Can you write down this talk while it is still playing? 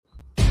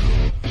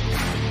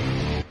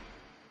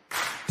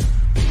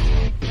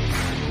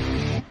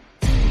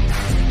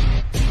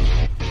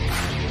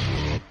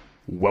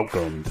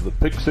Welcome to the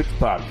Pick Six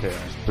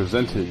Podcast,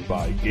 presented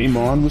by Game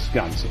On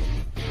Wisconsin.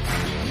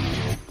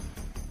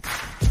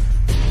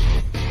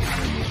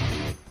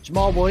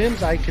 Jamal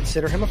Williams, I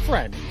consider him a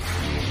friend.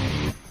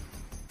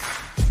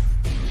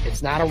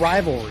 It's not a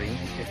rivalry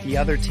if the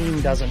other team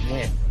doesn't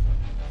win.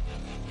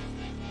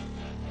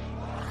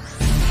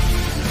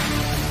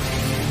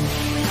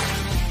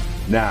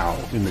 Now,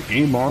 in the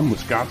Game On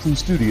Wisconsin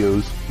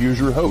studios, here's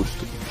your host,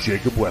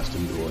 Jacob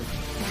Westendorf.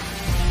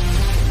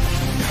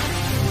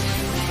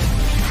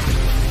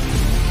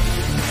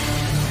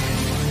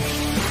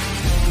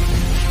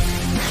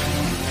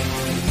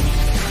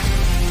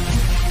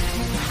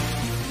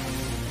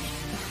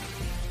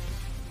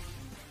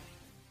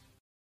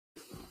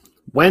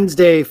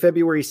 Wednesday,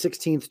 February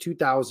 16th,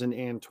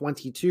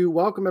 2022.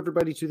 Welcome,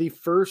 everybody, to the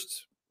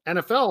first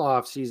NFL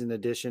offseason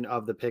edition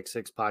of the Pick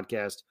Six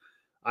Podcast.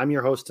 I'm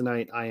your host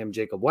tonight. I am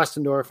Jacob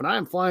Westendorf, and I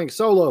am flying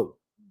solo,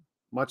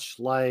 much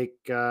like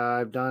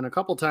I've done a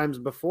couple times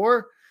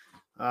before.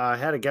 I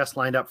had a guest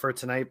lined up for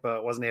tonight,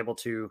 but wasn't able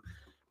to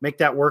make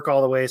that work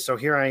all the way. So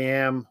here I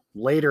am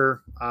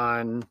later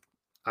on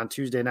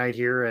Tuesday night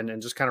here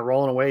and just kind of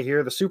rolling away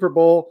here. The Super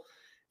Bowl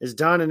is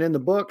done and in the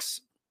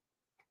books.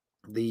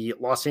 The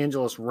Los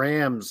Angeles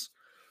Rams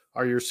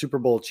are your Super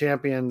Bowl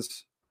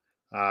champions,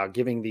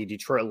 giving the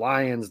Detroit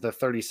Lions the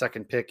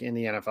 32nd pick in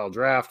the NFL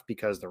draft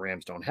because the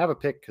Rams don't have a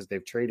pick because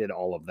they've traded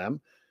all of them.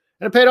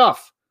 And it paid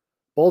off.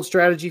 Bold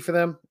strategy for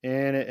them,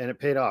 and it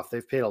paid off.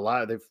 They've traded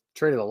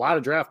a lot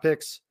of draft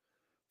picks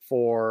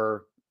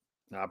for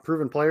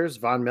proven players,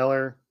 Von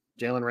Miller,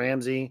 Jalen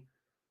Ramsey,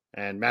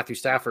 and Matthew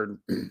Stafford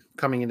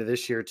coming into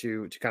this year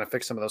to kind of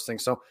fix some of those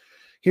things. So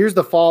here's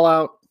the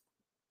fallout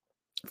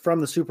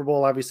from the Super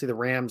Bowl. Obviously, the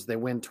Rams, they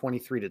win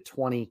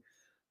 23-20.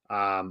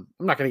 I'm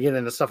not going to get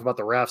into stuff about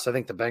the refs. I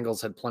think the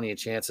Bengals had plenty of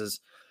chances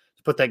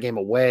to put that game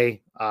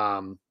away.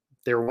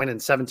 They were winning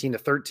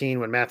 17-13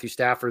 when Matthew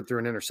Stafford threw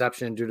an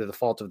interception due to the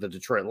fault of the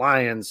Detroit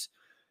Lions,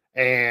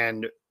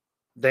 and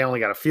they only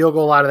got a field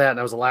goal out of that, and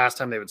that was the last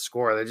time they would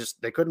score.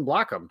 They couldn't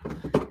block them.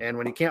 And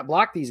when you can't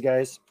block these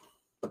guys,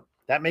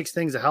 that makes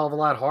things a hell of a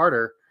lot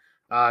harder.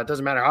 It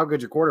doesn't matter how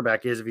good your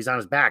quarterback is if he's on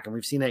his back, and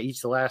we've seen that each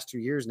of the last 2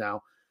 years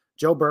now.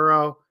 Joe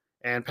Burrow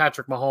and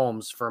Patrick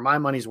Mahomes, for my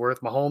money's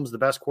worth, Mahomes, the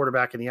best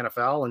quarterback in the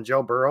NFL, and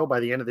Joe Burrow,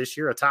 by the end of this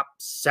year, a top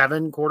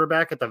 7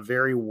 quarterback at the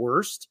very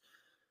worst,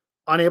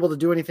 unable to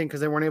do anything because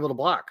they weren't able to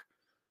block.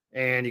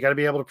 And you got to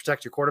be able to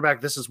protect your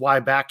quarterback. This is why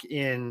back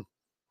in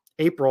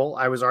April,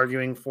 I was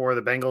arguing for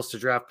the Bengals to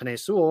draft Penei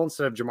Sewell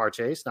instead of Ja'Marr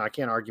Chase. Now, I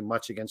can't argue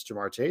much against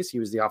Ja'Marr Chase. He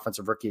was the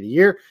offensive rookie of the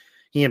year.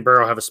 He and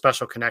Burrow have a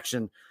special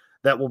connection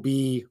that will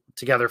be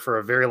together for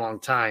a very long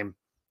time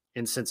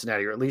in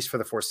Cincinnati, or at least for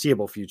the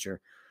foreseeable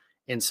future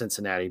in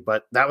Cincinnati.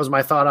 But that was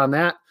my thought on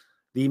that.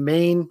 The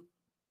main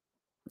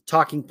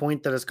talking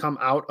point that has come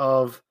out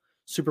of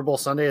Super Bowl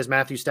Sunday is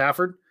Matthew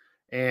Stafford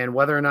and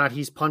whether or not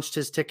he's punched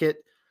his ticket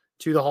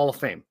to the Hall of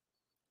Fame.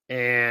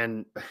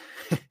 And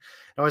it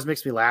always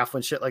makes me laugh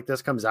when shit like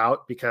this comes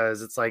out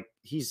because it's like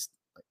his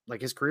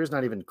career is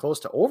not even close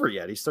to over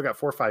yet. He's still got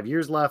 4 or 5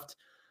 years left.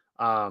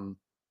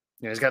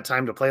 He's got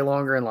time to play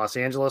longer in Los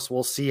Angeles.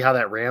 We'll see how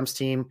that Rams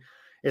team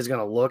is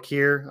going to look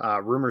here.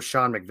 Rumors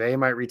Sean McVay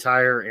might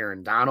retire.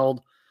 Aaron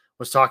Donald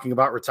was talking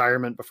about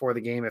retirement before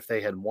the game if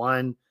they had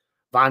won.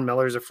 Von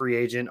Miller's a free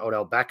agent.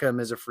 Odell Beckham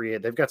is a free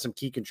agent. They've got some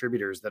key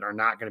contributors that are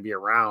not going to be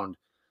around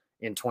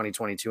in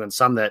 2022 and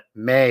some that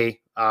may,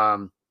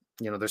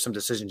 there's some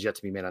decisions yet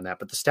to be made on that.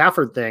 But the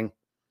Stafford thing,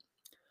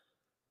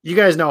 you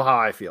guys know how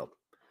I feel.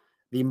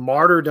 The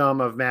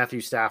martyrdom of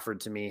Matthew Stafford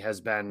to me has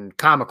been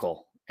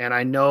comical. And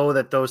I know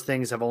that those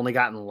things have only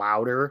gotten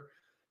louder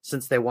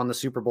since they won the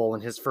Super Bowl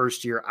in his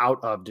first year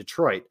out of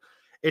Detroit.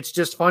 It's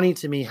just funny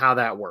to me how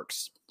that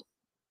works.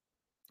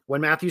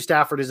 When Matthew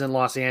Stafford is in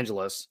Los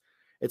Angeles,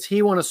 it's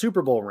he won a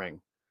Super Bowl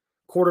ring.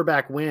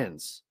 Quarterback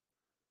wins.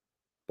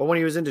 But when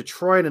he was in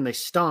Detroit and they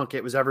stunk,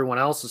 it was everyone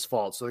else's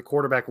fault. So the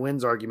quarterback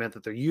wins argument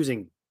that they're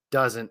using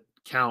doesn't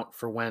count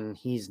for when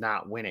he's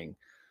not winning,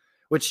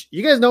 which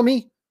you guys know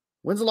me.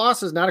 Wins and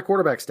losses is not a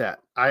quarterback stat.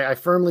 I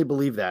firmly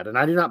believe that. And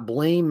I do not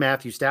blame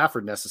Matthew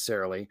Stafford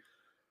necessarily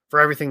for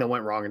everything that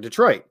went wrong in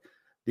Detroit.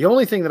 The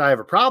only thing that I have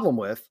a problem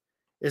with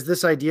is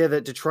this idea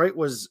that Detroit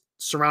was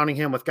surrounding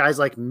him with guys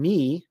like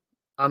me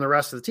on the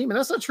rest of the team. And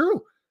that's not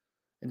true.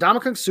 And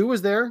Ndamukong Suh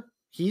was there.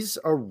 He's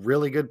a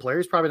really good player.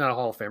 He's probably not a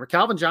Hall of Famer.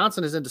 Calvin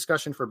Johnson is in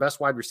discussion for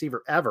best wide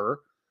receiver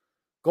ever.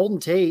 Golden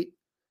Tate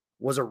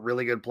was a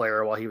really good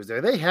player while he was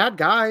there. They had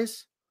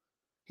guys.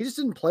 He just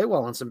didn't play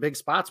well in some big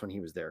spots when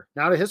he was there.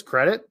 Now, to his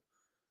credit,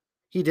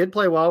 he did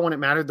play well when it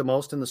mattered the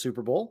most in the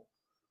Super Bowl.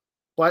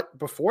 But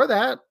before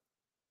that,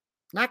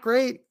 not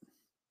great.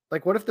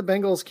 Like, what if the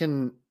Bengals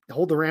can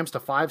hold the Rams to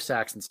 5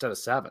 sacks instead of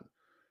 7?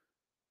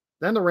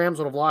 Then the Rams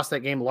would have lost that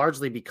game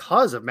largely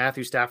because of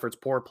Matthew Stafford's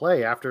poor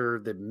play after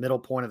the middle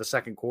point of the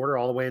second quarter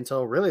all the way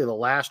until really the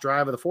last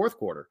drive of the fourth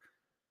quarter.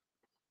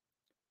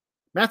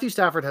 Matthew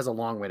Stafford has a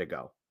long way to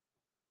go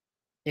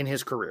in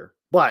his career,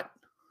 but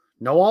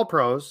no all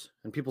pros.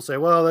 And people say,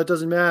 well, that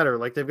doesn't matter.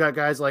 Like, they've got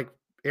guys like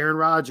Aaron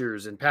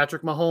Rodgers and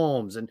Patrick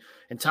Mahomes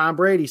and Tom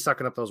Brady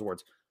sucking up those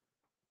awards.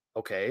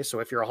 Okay, so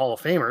if you're a Hall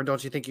of Famer,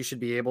 don't you think you should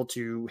be able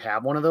to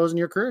have one of those in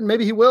your career? And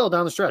maybe he will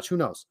down the stretch. Who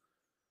knows?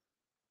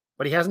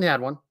 But he hasn't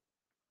had one.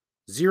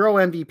 0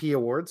 MVP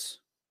awards.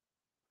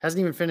 Hasn't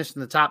even finished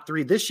in the top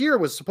 3. This year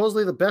was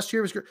supposedly the best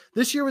year of his career.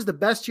 This year was the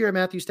best year of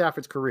Matthew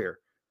Stafford's career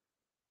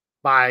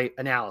by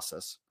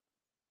analysis.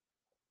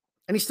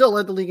 And he still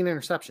led the league in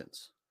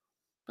interceptions.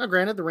 Now,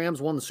 granted, the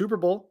Rams won the Super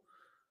Bowl.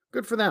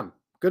 Good for them.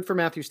 Good for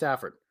Matthew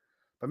Stafford.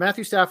 But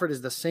Matthew Stafford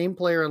is the same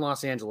player in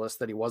Los Angeles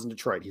that he was in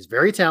Detroit. He's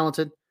very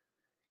talented.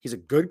 He's a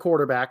good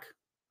quarterback.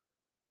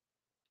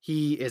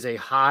 He is a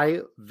high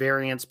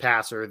variance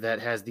passer that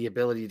has the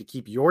ability to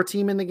keep your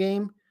team in the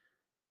game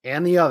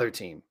and the other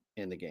team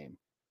in the game.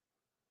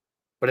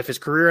 But if his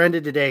career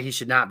ended today, he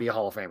should not be a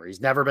Hall of Famer.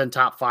 He's never been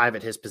top 5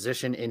 at his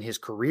position in his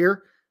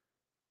career.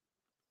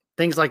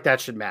 Things like that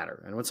should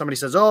matter. And when somebody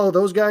says, oh,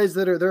 those guys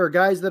there are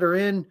guys that are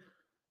in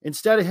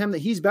instead of him that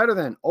he's better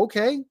than,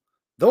 okay,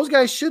 those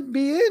guys should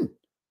be in.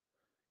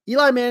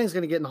 Eli Manning's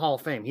going to get in the Hall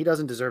of Fame. He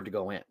doesn't deserve to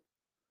go in.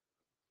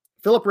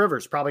 Phillip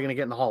Rivers probably going to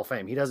get in the Hall of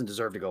Fame. He doesn't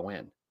deserve to go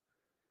in.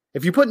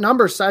 If you put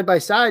numbers side by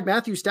side,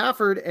 Matthew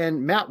Stafford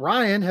and Matt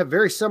Ryan have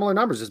very similar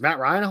numbers. Is Matt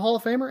Ryan a Hall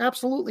of Famer?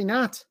 Absolutely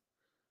not.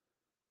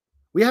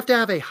 We have to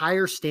have a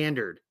higher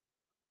standard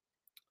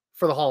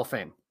for the Hall of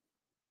Fame.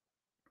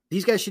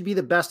 These guys should be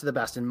the best of the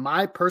best. In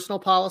my personal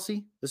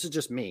policy, this is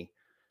just me.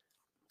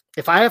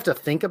 If I have to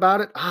think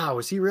about it,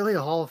 is he really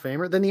a Hall of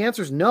Famer? Then the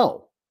answer is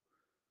no.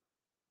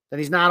 Then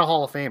he's not a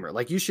Hall of Famer.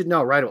 Like you should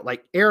know right away.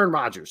 Like Aaron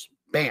Rodgers,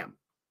 bam.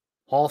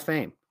 Hall of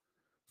Fame.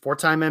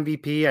 4-time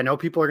MVP. I know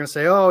people are going to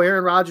say, oh,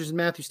 Aaron Rodgers and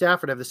Matthew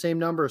Stafford have the same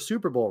number of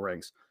Super Bowl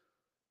rings.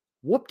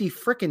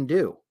 Whoop-de-frickin'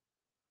 do.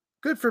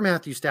 Good for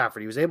Matthew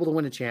Stafford. He was able to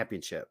win a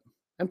championship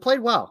and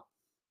played well.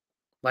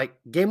 Like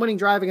game-winning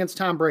drive against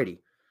Tom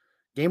Brady.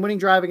 Game-winning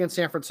drive against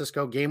San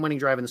Francisco. Game-winning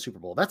drive in the Super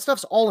Bowl. That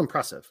stuff's all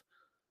impressive.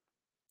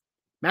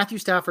 Matthew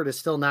Stafford is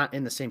still not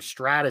in the same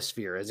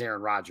stratosphere as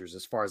Aaron Rodgers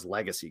as far as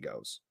legacy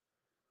goes.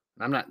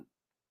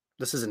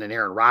 This isn't an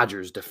Aaron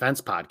Rodgers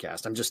defense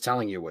podcast. I'm just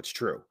telling you what's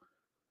true.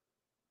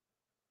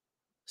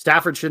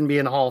 Stafford shouldn't be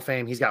in the Hall of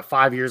Fame. He's got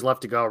 5 years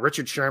left to go.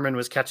 Richard Sherman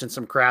was catching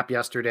some crap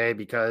yesterday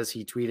because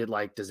he tweeted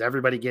like, does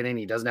everybody get in?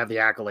 He doesn't have the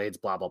accolades,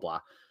 blah, blah, blah.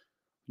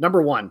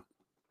 Number one,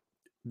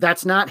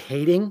 that's not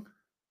hating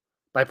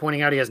by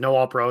pointing out he has no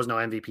All-Pros, no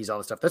MVPs, all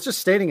this stuff. That's just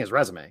stating his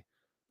resume.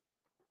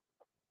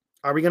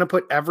 Are we going to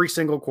put every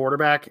single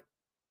quarterback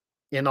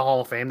in the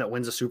Hall of Fame that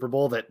wins a Super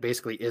Bowl that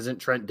basically isn't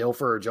Trent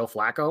Dilfer or Joe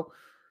Flacco,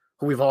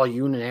 who we've all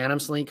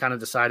unanimously kind of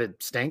decided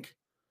stink,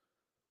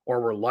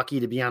 or we're lucky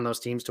to be on those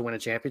teams to win a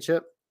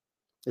championship?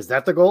 Is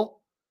that the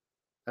goal?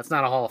 That's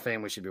not a Hall of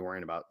Fame we should be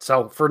worrying about.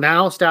 So for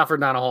now,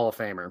 Stafford, not a Hall of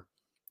Famer.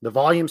 The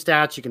volume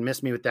stats, you can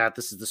miss me with that.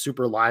 This is the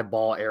super live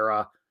ball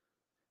era.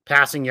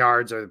 Passing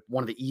yards are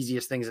one of the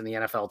easiest things in the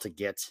NFL to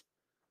get.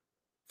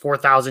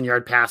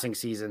 4,000-yard passing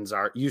seasons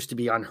used to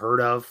be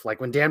unheard of.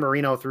 Like when Dan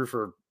Marino threw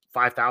for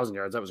 5,000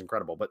 yards, that was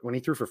incredible. But when he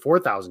threw for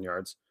 4,000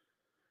 yards,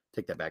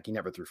 take that back. He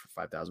never threw for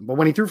 5,000. But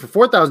when he threw for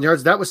 4,000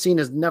 yards, that was seen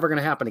as never going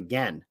to happen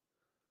again.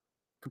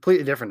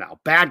 Completely different now.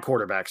 Bad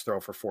quarterbacks throw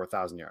for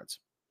 4,000 yards.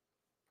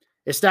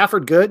 Is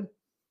Stafford good?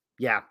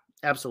 Yeah,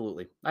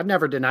 absolutely. I've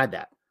never denied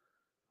that.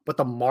 But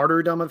the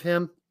martyrdom of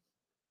him,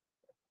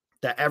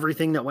 that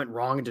everything that went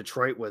wrong in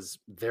Detroit was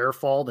their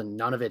fault and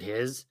none of it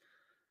his,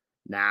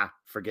 nah,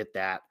 forget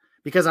that.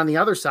 Because on the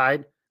other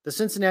side, the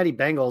Cincinnati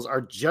Bengals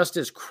are just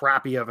as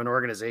crappy of an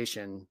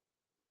organization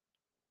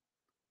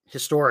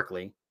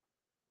historically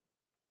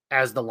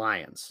as the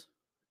Lions.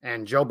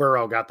 And Joe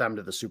Burrow got them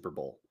to the Super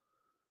Bowl.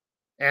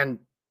 And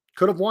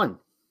could have won.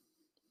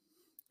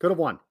 Could have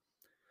won.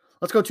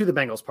 Let's go to the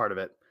Bengals part of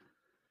it.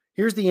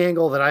 Here's the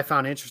angle that I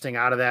found interesting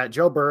out of that.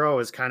 Joe Burrow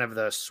is kind of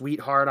the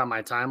sweetheart on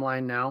my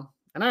timeline now.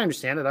 And I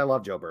understand it. I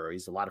love Joe Burrow.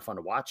 He's a lot of fun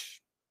to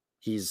watch.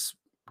 He's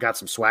got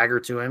some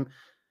swagger to him.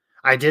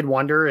 I did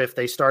wonder if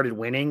they started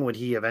winning, would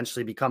he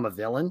eventually become a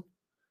villain?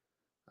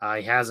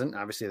 He hasn't.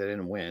 Obviously, they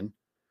didn't win.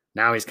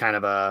 Now he's kind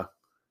of a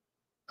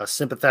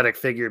sympathetic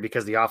figure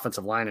because the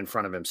offensive line in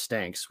front of him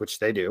stinks, which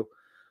they do.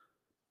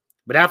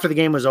 But after the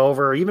game was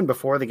over, even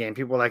before the game,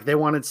 people were like, they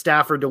wanted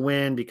Stafford to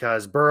win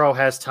because Burrow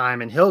has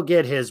time and he'll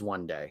get his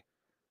one day.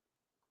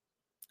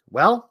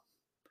 Well,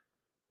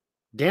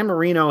 Dan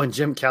Marino and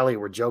Jim Kelly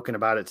were joking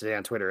about it today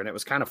on Twitter, and it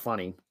was kind of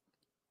funny.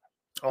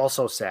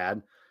 Also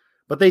sad.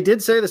 But they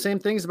did say the same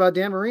things about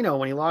Dan Marino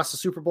when he lost the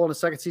Super Bowl in his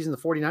second season, the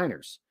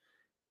 49ers.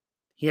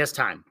 He has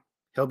time.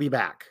 He'll be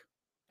back.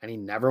 And he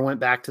never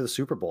went back to the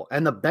Super Bowl.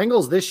 And the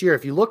Bengals this year,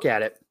 if you look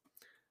at it,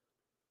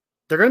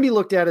 they're going to be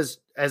looked at as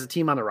a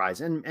team on the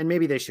rise. And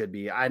maybe they should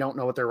be. I don't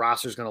know what their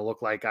roster is going to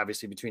look like.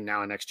 Obviously, between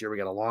now and next year, we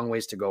got a long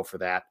ways to go for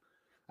that.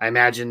 I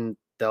imagine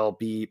there'll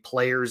be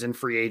players in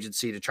free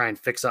agency to try and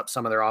fix up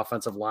some of their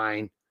offensive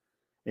line.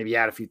 Maybe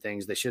add a few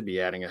things. They should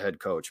be adding a head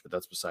coach, but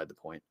that's beside the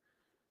point.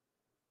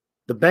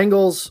 The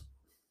Bengals,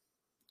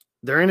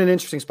 they're in an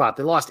interesting spot.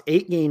 They lost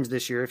 8 games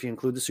this year if you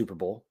include the Super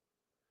Bowl.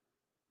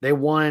 They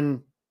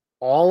won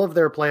all of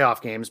their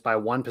playoff games by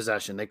one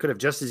possession. They could have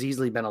just as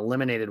easily been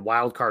eliminated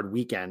wild card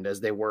weekend as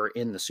they were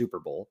in the Super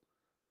Bowl.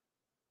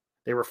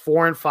 They were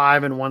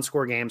 4-5 in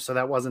one-score games, so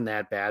that wasn't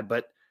that bad.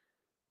 But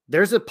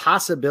there's a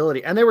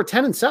possibility, and they were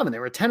 10-7. They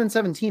were a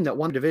 10-7 team that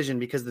won the division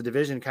because the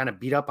division kind of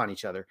beat up on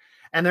each other.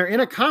 And they're in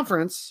a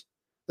conference.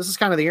 This is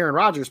kind of the Aaron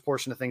Rodgers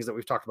portion of things that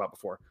we've talked about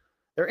before.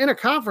 They're in a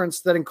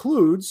conference that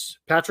includes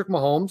Patrick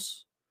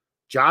Mahomes,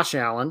 Josh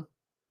Allen,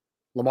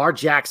 Lamar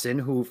Jackson,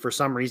 who for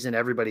some reason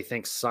everybody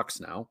thinks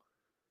sucks now.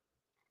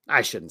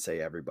 I shouldn't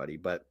say everybody,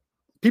 but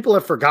people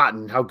have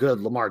forgotten how good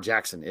Lamar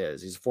Jackson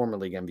is. He's a former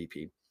league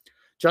MVP.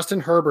 Justin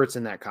Herbert's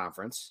in that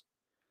conference.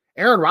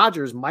 Aaron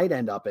Rodgers might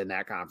end up in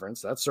that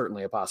conference. That's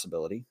certainly a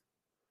possibility.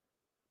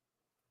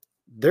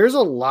 There's a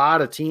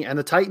lot of team, and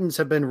the Titans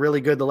have been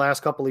really good the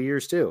last couple of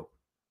years too.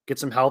 Get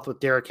some health with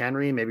Derrick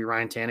Henry. Maybe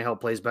Ryan Tannehill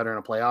plays better in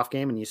a playoff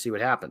game, and you see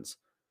what happens.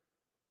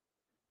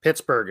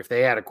 Pittsburgh, if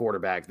they had a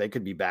quarterback, they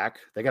could be back.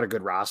 They got a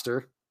good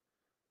roster.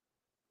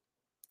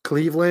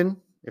 Cleveland,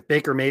 if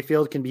Baker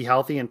Mayfield can be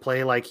healthy and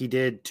play like he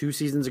did 2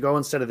 seasons ago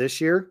instead of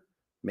this year,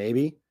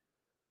 maybe.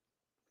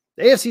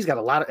 The AFC's got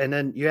a lot of, and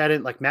then you add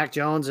in like Mac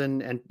Jones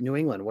and New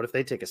England. What if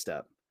they take a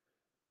step?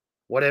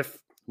 What if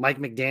Mike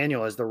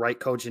McDaniel is the right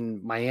coach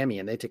in Miami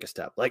and they take a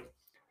step? Like,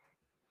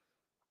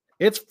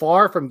 it's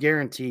far from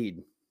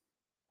guaranteed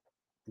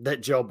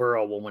that Joe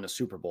Burrow will win a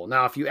Super Bowl.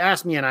 Now, if you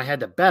asked me and I had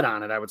to bet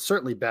on it, I would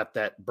certainly bet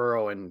that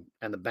Burrow and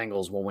the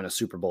Bengals will win a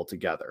Super Bowl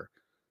together.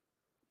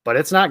 But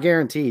it's not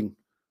guaranteed.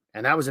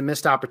 And that was a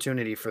missed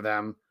opportunity for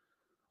them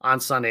on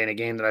Sunday in a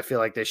game that I feel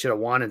like they should have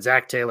won. And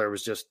Zach Taylor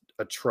was just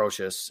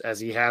atrocious, as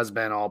he has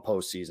been all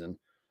postseason.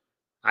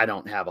 I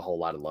don't have a whole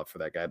lot of love for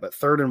that guy. But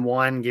 3rd and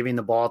 1, giving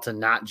the ball to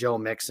not Joe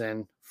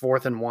Mixon.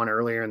 4th and 1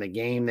 earlier in the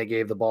game, they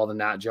gave the ball to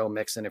not Joe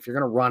Mixon. If you're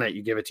going to run it,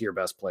 you give it to your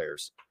best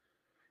players.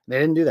 They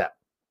didn't do that.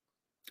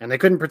 And they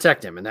couldn't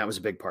protect him, and that was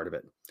a big part of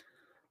it.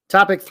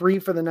 Topic 3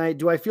 for the night.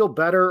 Do I feel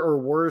better or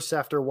worse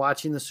after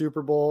watching the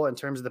Super Bowl in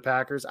terms of the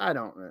Packers? I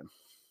don't.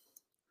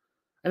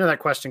 I know that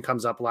question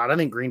comes up a lot. I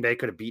think Green Bay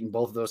could have beaten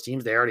both of those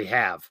teams. They already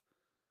have.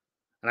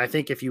 And I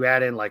think if you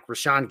add in like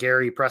Rashawn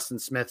Gary, Preston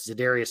Smith,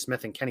 Zadarius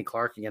Smith, and Kenny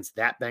Clark against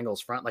that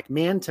Bengals front, like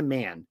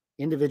man-to-man,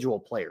 individual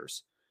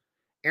players,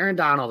 Aaron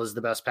Donald is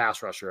the best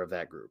pass rusher of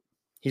that group.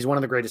 He's one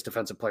of the greatest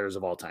defensive players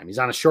of all time. He's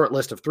on a short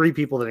list of 3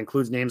 people that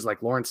includes names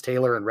like Lawrence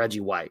Taylor and Reggie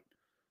White.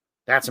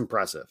 That's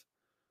impressive.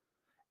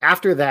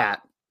 After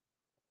that,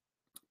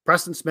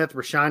 Preston Smith,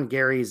 Rashawn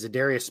Gary,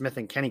 Zadarius Smith,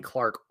 and Kenny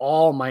Clark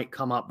all might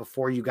come up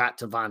before you got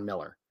to Von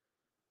Miller.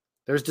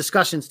 There's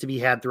discussions to be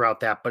had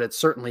throughout that, but it's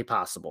certainly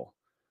possible.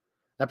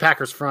 That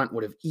Packers front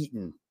would have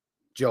eaten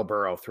Joe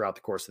Burrow throughout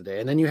the course of the day.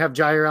 And then you have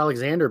Jair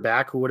Alexander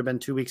back, who would have been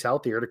 2 weeks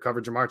healthier to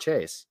cover Jamar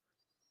Chase.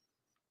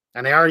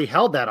 And they already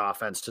held that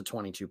offense to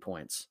 22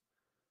 points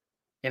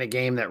in a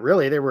game that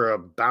really they were a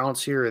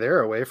bounce here or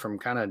there away from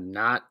kind of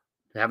not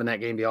having that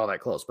game be all that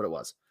close, but it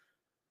was.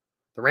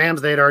 The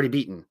Rams, they had already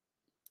beaten.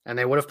 And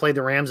they would have played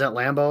the Rams at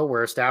Lambeau,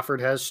 where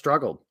Stafford has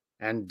struggled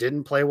and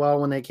didn't play well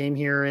when they came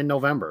here in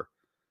November.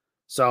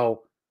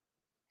 So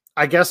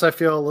I guess I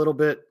feel a little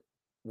bit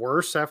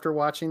worse after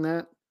watching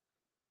that.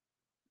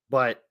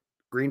 But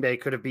Green Bay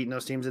could have beaten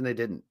those teams, and they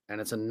didn't.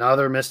 And it's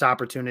another missed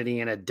opportunity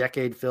in a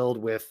decade filled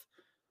with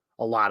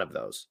a lot of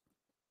those.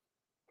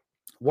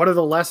 What are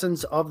the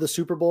lessons of the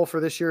Super Bowl for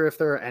this year, if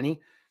there are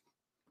any?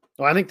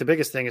 Well, I think the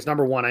biggest thing is,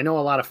 number one, I know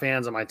a lot of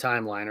fans on my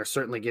timeline are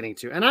certainly getting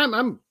to, and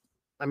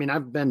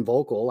I've been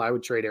vocal. I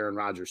would trade Aaron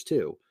Rodgers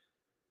too.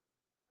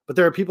 But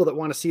there are people that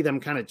want to see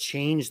them kind of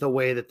change the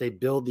way that they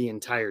build the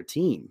entire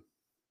team.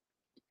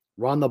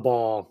 Run the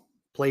ball,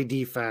 play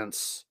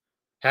defense,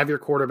 have your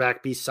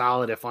quarterback be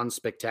solid if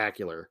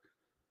unspectacular.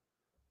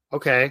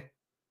 Okay.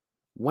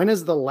 When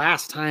is the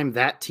last time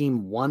that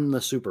team won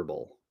the Super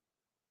Bowl?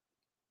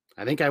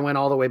 I think I went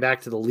all the way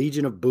back to the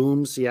Legion of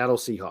Boom Seattle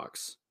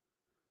Seahawks.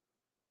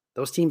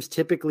 Those teams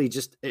typically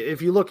just,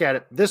 if you look at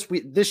it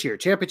this year,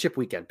 championship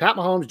weekend, Pat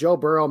Mahomes, Joe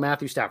Burrow,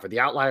 Matthew Stafford. The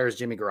outlier is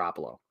Jimmy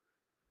Garoppolo.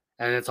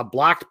 And it's a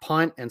blocked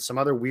punt and some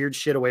other weird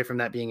shit away from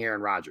that being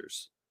Aaron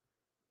Rodgers.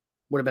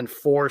 Would have been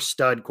 4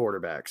 stud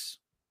quarterbacks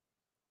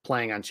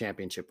playing on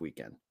championship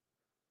weekend.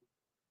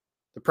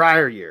 The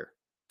prior year,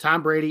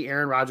 Tom Brady,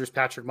 Aaron Rodgers,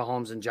 Patrick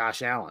Mahomes, and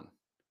Josh Allen.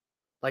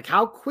 Like,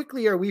 how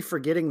quickly are we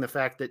forgetting the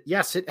fact that,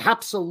 yes, it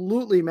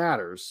absolutely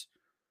matters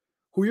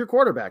who your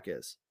quarterback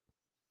is.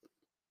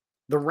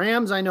 The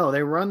Rams, I know,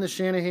 they run the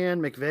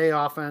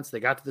Shanahan-McVay offense. They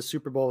got to the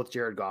Super Bowl with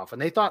Jared Goff,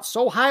 and they thought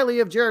so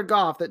highly of Jared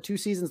Goff that 2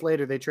 seasons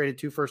later, they traded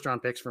 2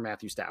 first-round picks for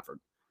Matthew Stafford.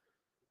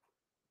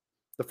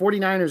 The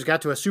 49ers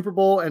got to a Super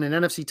Bowl and an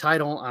NFC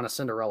title on a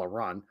Cinderella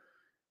run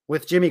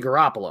with Jimmy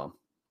Garoppolo.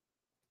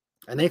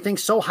 And they think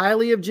so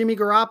highly of Jimmy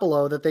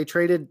Garoppolo that they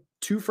traded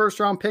 2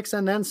 first-round picks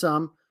and then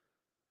some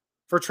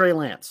for Trey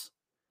Lance.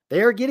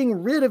 They are getting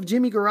rid of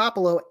Jimmy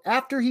Garoppolo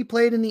after he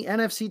played in the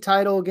NFC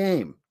title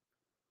game.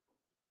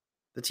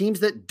 The teams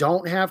that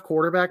don't have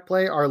quarterback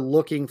play are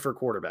looking for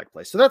quarterback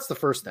play. So that's the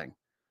first thing.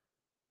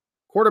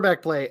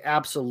 Quarterback play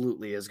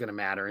absolutely is going to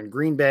matter. And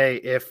Green Bay,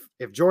 if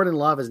Jordan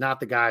Love is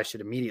not the guy,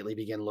 should immediately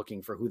begin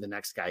looking for who the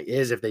next guy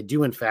is if they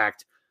do, in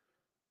fact,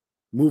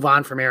 move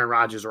on from Aaron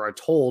Rodgers or are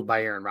told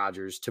by Aaron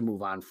Rodgers to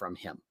move on from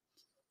him.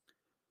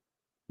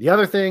 The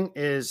other thing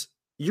is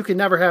you can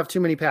never have too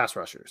many pass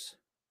rushers.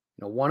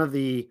 One of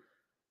the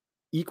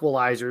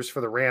equalizers for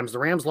the Rams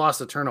lost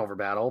the turnover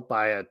battle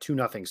by a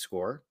 2-0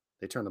 score.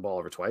 They turned the ball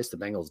over twice. The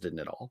Bengals didn't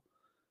at all.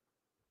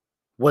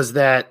 Was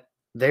that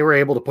they were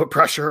able to put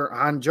pressure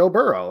on Joe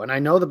Burrow. And I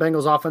know the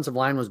Bengals offensive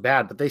line was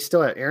bad, but they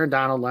still had Aaron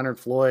Donald, Leonard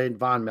Floyd,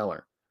 Von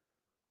Miller.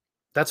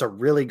 That's a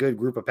really good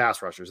group of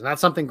pass rushers. And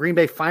that's something Green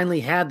Bay finally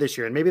had this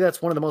year. And maybe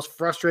that's one of the most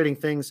frustrating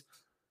things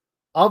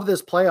of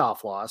this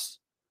playoff loss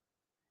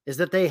is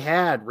that they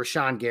had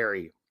Rashawn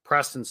Gary,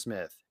 Preston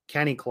Smith,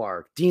 Kenny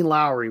Clark. Dean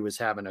Lowry was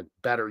having a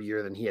better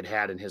year than he had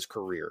had in his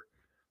career.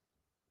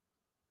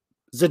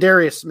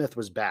 Zadarius Smith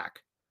was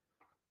back.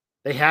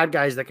 They had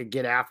guys that could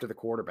get after the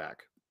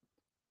quarterback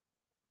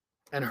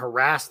and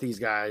harass these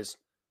guys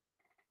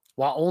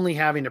while only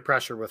having to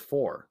pressure with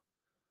 4.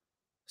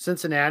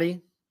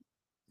 Cincinnati,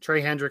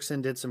 Trey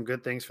Hendrickson did some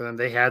good things for them.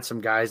 They had some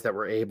guys that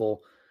were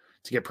able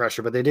to get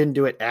pressure, but they didn't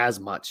do it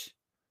as much.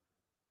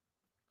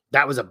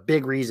 That was a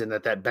big reason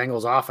that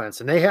Bengals offense,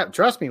 and they have,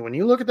 trust me, when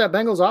you look at that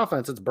Bengals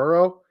offense, it's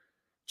Burrow,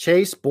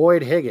 Chase,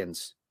 Boyd,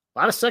 Higgins. A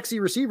lot of sexy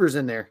receivers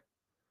in there.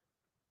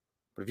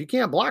 But if you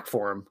can't block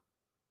for them,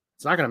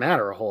 it's not going to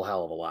matter a whole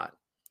hell of a lot.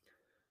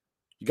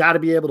 You got to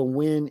be able to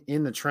win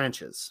in the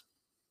trenches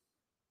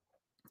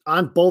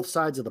on both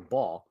sides of the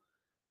ball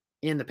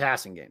in the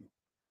passing game.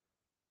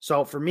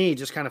 So for me,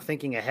 just kind of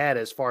thinking ahead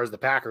as far as the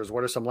Packers,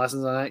 what are some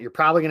lessons on that? You're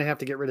probably going to have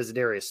to get rid of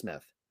Zadarius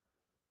Smith.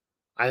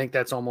 I think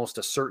that's almost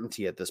a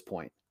certainty at this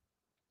point.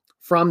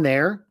 From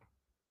there,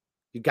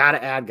 you got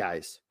to add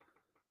guys,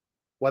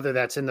 whether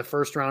that's in the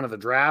first round of the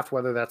draft,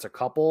 whether that's a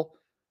couple.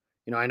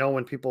 I know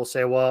when people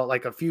say, well,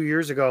 like a few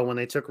years ago when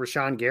they took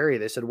Rashawn Gary,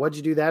 they said, what'd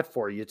you do that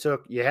for? You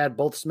had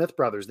both Smith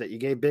brothers that you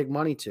gave big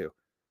money to.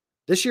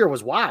 This year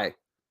was why.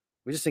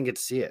 We just didn't get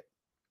to see it.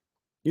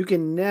 You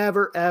can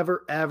never,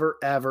 ever, ever,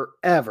 ever,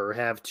 ever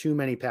have too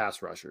many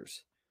pass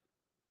rushers.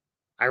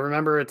 I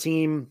remember a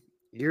team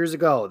years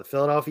ago, the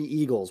Philadelphia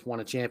Eagles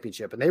won a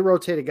championship, and they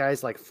rotated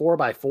guys like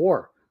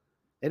 4x4.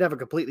 They'd have a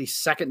completely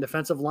second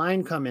defensive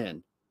line come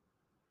in.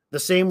 The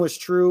same was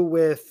true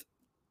with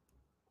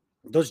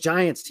those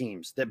Giants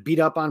teams that beat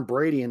up on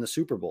Brady in the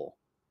Super Bowl.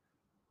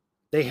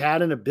 They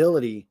had an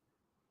ability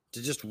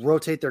to just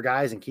rotate their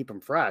guys and keep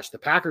them fresh. The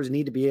Packers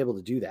need to be able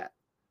to do that.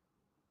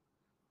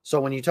 So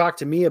when you talk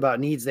to me about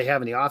needs they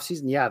have in the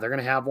offseason, yeah, they're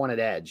going to have one at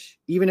edge.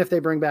 Even if they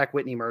bring back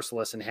Whitney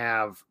Merciless and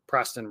have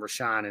Preston,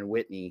 Rashawn, and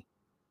Whitney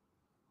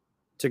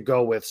to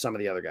go with some of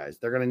the other guys,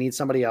 they're going to need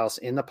somebody else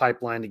in the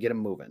pipeline to get them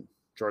moving.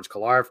 George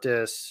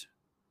Karlaftis,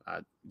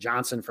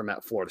 Johnson from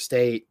Florida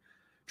State,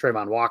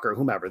 Trayvon Walker,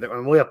 whomever.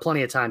 And we have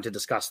plenty of time to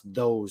discuss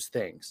those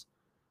things.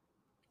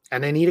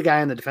 And they need a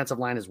guy on the defensive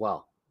line as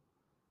well.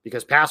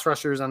 Because pass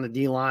rushers on the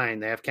D-line,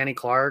 they have Kenny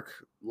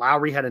Clark.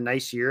 Lowry had a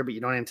nice year, but you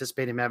don't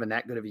anticipate him having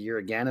that good of a year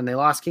again. And they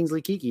lost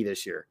Kingsley Keke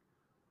this year.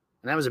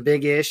 And that was a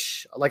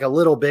big-ish, like a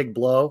little big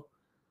blow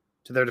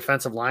to their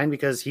defensive line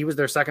because he was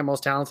their second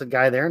most talented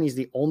guy there, and he's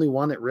the only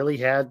one that really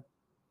had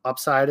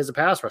upside as a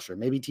pass rusher.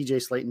 Maybe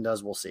TJ Slayton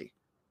does, we'll see.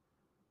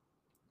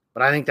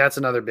 But I think that's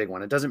another big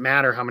one. It doesn't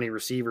matter how many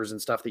receivers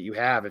and stuff that you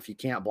have if you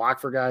can't block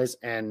for guys,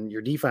 and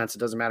your defense, it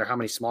doesn't matter how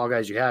many small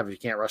guys you have if you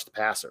can't rush the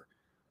passer.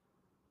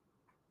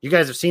 You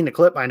guys have seen the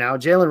clip by now.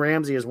 Jalen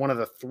Ramsey is one of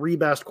the 3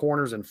 best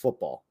corners in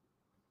football.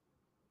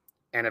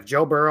 And if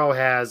Joe Burrow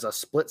has a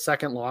split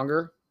second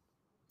longer,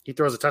 he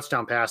throws a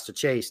touchdown pass to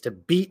Chase to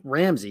beat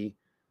Ramsey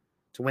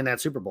to win that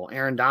Super Bowl.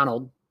 Aaron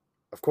Donald,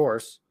 of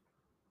course,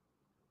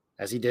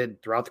 as he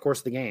did throughout the course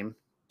of the game,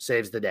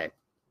 saves the day.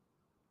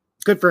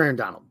 It's good for Aaron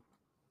Donald.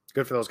 It's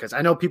good for those guys.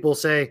 I know people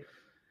say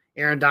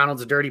Aaron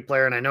Donald's a dirty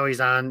player, and I know he's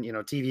on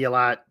TV a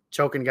lot,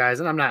 choking guys,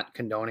 and I'm not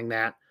condoning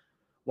that.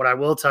 What I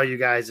will tell you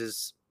guys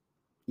is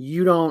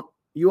you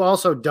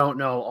also don't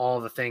know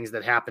all the things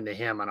that happen to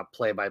him on a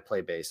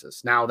play-by-play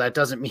basis. Now, that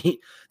doesn't mean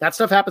that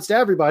stuff happens to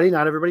everybody.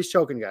 Not everybody's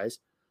choking guys.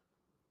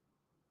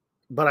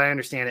 But I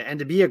understand it. And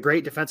to be a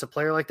great defensive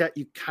player like that,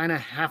 you kind of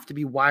have to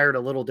be wired a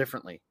little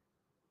differently.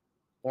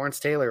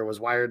 Lawrence Taylor was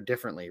wired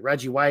differently.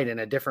 Reggie White, in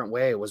a different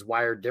way, was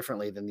wired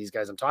differently than these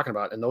guys I'm talking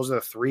about. And those are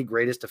the 3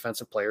 greatest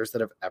defensive players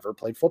that have ever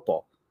played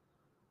football.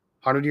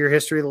 100-year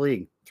history of the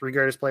league. 3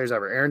 greatest players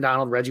ever. Aaron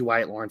Donald, Reggie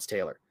White, Lawrence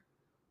Taylor.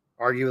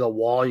 Argue the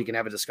wall. You can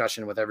have a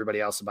discussion with everybody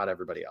else about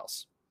everybody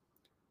else.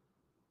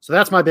 So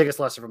that's my biggest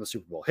lesson from the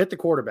Super Bowl. Hit the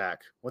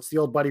quarterback. What's the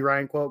old Buddy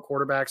Ryan quote?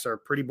 Quarterbacks are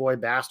pretty boy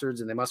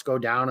bastards, and they must go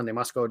down, and they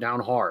must go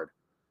down hard.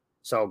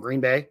 So Green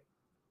Bay,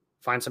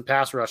 find some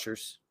pass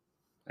rushers,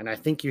 and I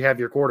think you have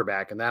your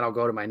quarterback, and that'll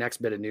go to my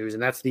next bit of news,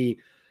 and that's the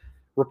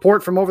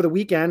report from over the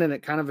weekend, and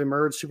it kind of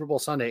emerged Super Bowl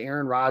Sunday.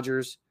 Aaron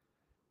Rodgers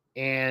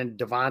and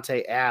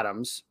Davante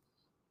Adams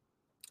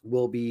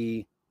will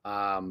be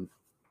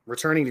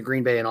returning to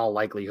Green Bay in all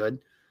likelihood.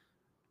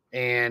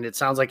 And it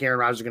sounds like Aaron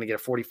Rodgers is going to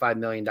get a $45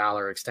 million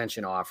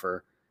extension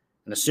offer.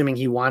 And assuming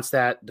he wants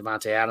that,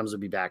 Davante Adams will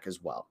be back as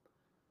well.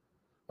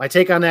 My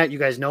take on that, you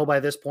guys know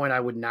by this point, I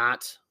would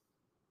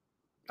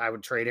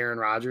trade Aaron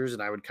Rodgers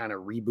and I would kind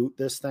of reboot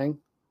this thing.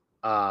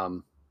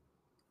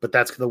 but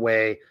that's the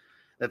way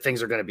that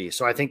things are going to be.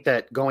 So I think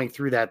that going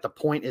through that, the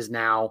point is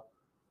now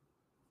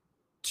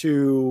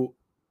to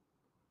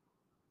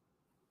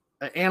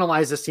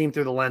analyze this team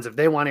through the lens of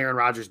they want Aaron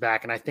Rodgers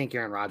back, and I think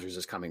Aaron Rodgers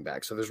is coming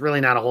back. So there's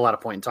really not a whole lot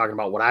of point in talking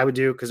about what I would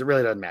do because it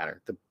really doesn't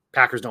matter. The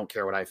Packers don't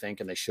care what I think,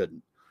 and they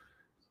shouldn't.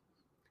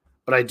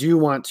 But I do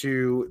want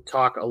to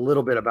talk a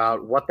little bit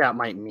about what that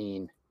might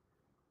mean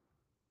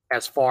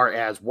as far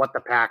as what the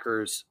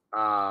Packers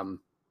are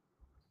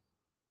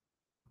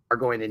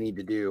going to need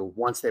to do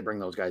once they bring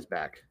those guys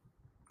back.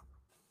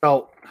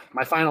 So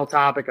my final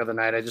topic of the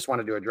night, I just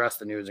wanted to address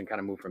the news and kind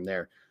of move from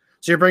there.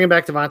 So you're bringing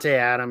back Davante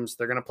Adams.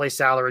 They're going to play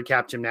salary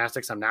cap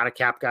gymnastics. I'm not a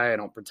cap guy. I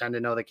don't pretend to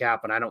know the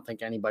cap, and I don't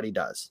think anybody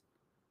does.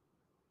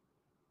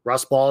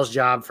 Russ Ball's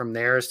job from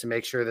there is to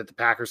make sure that the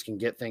Packers can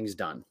get things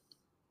done.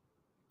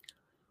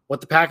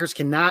 What the Packers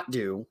cannot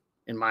do,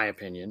 in my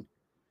opinion,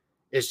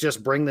 is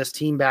just bring this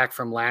team back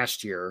from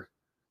last year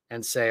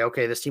and say,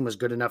 okay, this team was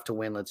good enough to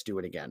win. Let's do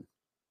it again.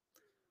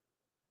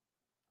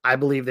 I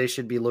believe they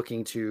should be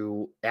looking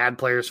to add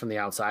players from the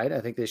outside.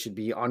 I think they should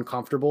be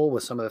uncomfortable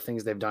with some of the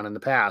things they've done in the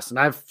past. And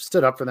I've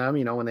stood up for them,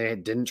 when they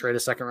didn't trade a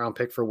second-round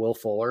pick for Will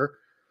Fuller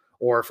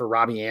or for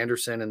Robbie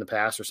Anderson in the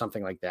past or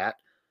something like that.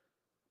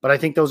 But I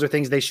think those are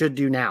things they should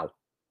do now.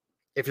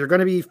 If you're going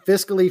to be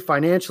fiscally,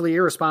 financially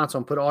irresponsible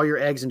and put all your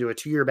eggs into a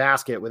 2-year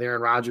basket with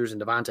Aaron Rodgers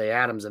and Davante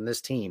Adams and this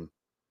team,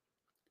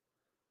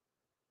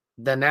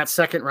 then that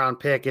second-round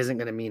pick isn't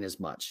going to mean as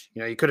much.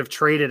 You could have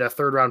traded a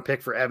third-round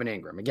pick for Evan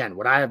Ingram. Again,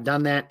 would I have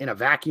done that in a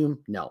vacuum?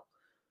 No.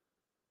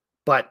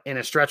 But in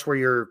a stretch where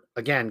you're,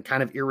 again,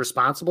 kind of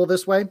irresponsible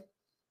this way,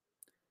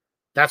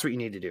 that's what you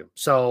need to do.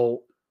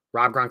 So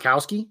Rob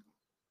Gronkowski,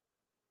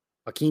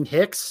 Akeem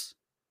Hicks,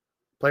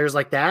 players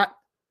like that,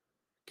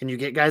 can you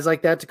get guys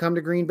like that to come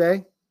to Green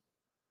Bay?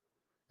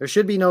 There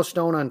should be no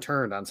stone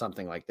unturned on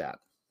something like that.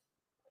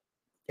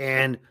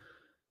 And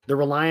the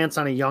reliance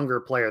on a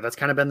younger player, that's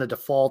kind of been the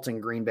default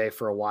in Green Bay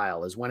for a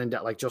while, is when in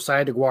like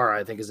Josiah DeGuara,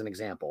 I think, is an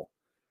example.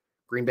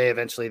 Green Bay,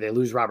 eventually they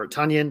lose Robert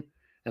Tonyan,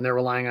 and they're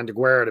relying on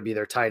DeGuara to be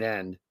their tight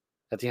end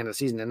at the end of the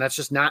season. And that's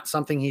just not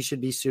something he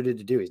should be suited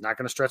to do. He's not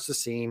going to stretch the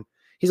seam.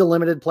 He's a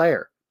limited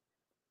player.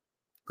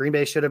 Green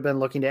Bay should have been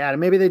looking to add,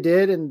 and maybe they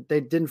did, and they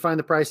didn't find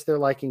the price they're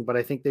liking, but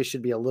I think they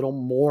should be a little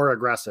more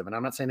aggressive. And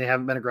I'm not saying they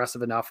haven't been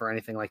aggressive enough or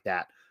anything like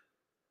that.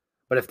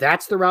 But if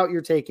that's the route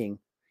you're taking,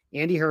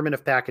 Andy Herman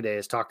of Packaday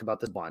has talked about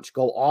this bunch.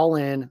 Go all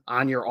in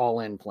on your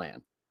all-in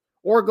plan,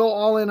 or go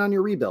all in on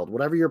your rebuild,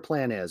 whatever your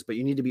plan is, but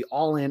you need to be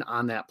all in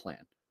on that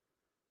plan.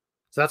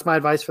 So that's my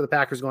advice for the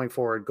Packers going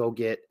forward. Go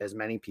get as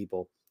many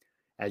people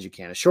as you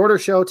can. A shorter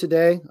show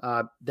today.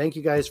 Thank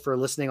you guys for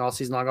listening all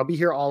season long. I'll be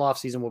here all off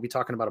season. We'll be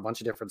talking about a bunch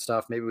of different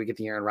stuff. Maybe we get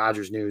the Aaron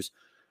Rodgers news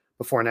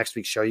before next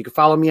week's show. You can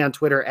follow me on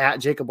Twitter at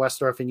Jacob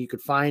Westdorf, and you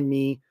could find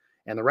me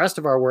and the rest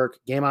of our work,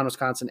 Game On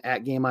Wisconsin,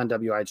 at Game On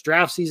WI. It's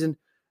draft season.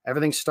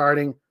 Everything's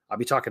starting. I'll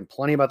be talking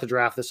plenty about the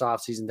draft this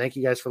offseason. Thank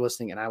you guys for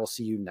listening, and I will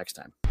see you next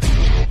time.